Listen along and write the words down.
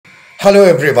Hello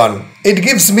everyone. It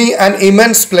gives me an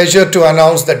immense pleasure to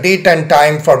announce the date and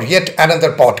time for yet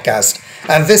another podcast.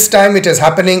 And this time it is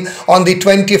happening on the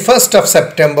 21st of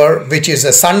September, which is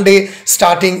a Sunday,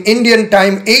 starting Indian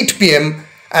time 8 p.m.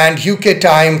 and UK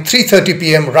time 3:30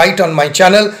 p.m. right on my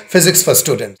channel Physics for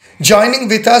Students. Joining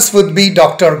with us would be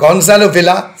Dr. Gonzalo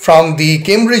Villa from the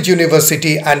Cambridge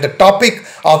University, and the topic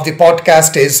of the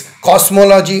podcast is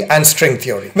cosmology and string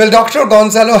theory. Well, Dr.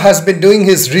 Gonzalo has been doing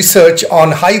his research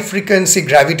on high frequency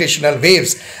gravitational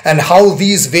waves and how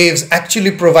these waves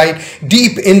actually provide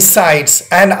deep insights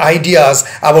and ideas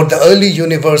about the early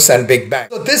universe and Big Bang.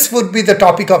 So this would be the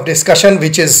topic of discussion,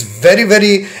 which is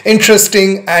very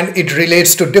interesting, and it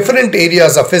relates to different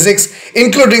areas of physics,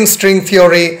 including string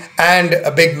theory and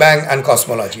Big Bang and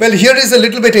cosmology. Well, here is a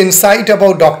little bit insight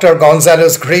about Dr.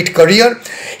 Gonzalo's great career.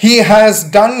 He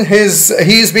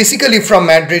is basically from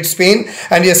Madrid, Spain,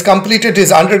 and he has completed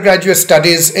his undergraduate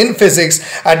studies in physics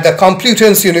at the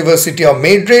Complutense University of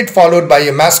Madrid, followed by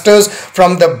a master's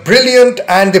from the brilliant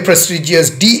and the prestigious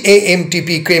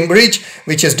DAMTP Cambridge,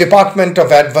 which is Department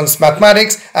of Advanced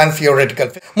Mathematics and Theoretical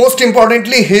Physics. Most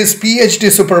importantly, his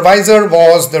PhD supervisor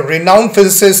was the renowned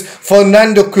physicist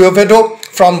Fernando Quevedo.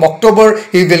 From October,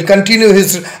 he will continue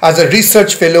as a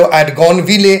research fellow at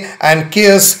Gonville and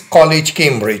Caius College,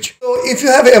 Cambridge. So if you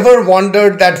have ever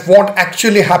wondered that what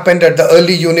actually happened at the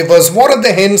early universe, what are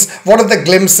the hints, what are the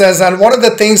glimpses, and what are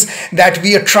the things that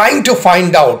we are trying to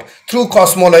find out through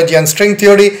cosmology and string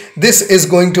theory, this is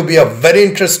going to be a very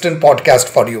interesting podcast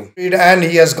for you. And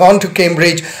he has gone to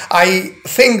Cambridge. I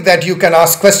think that you can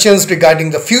ask questions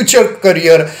regarding the future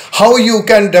career, how you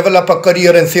can develop a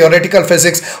career in theoretical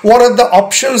physics, what are the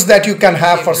options that you can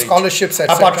have for scholarships,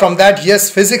 etc. Apart from that, yes,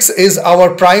 physics is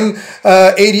our prime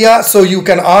area, so you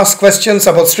can ask questions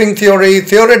about string theory,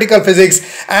 theoretical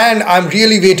physics, and I'm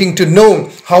really waiting to know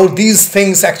how these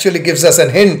things actually gives us a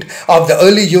hint of the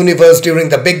early universe during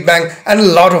the Big Bang, and a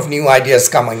lot of new ideas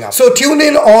coming up. So tune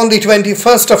in on the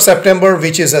 21st of September,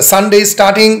 which is a Sunday,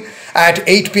 starting at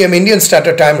 8 p.m. Indian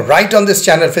Standard Time, right on this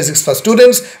channel Physics for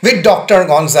Students with Dr.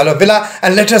 Gonzalo Villa,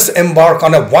 and let us embark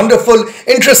on a wonderful,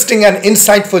 interesting and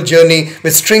insightful journey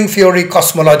with string theory,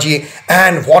 cosmology,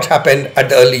 and what happened at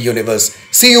the early universe.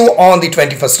 See you on the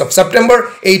 21st of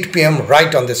September, 8 p.m.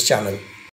 right on this channel.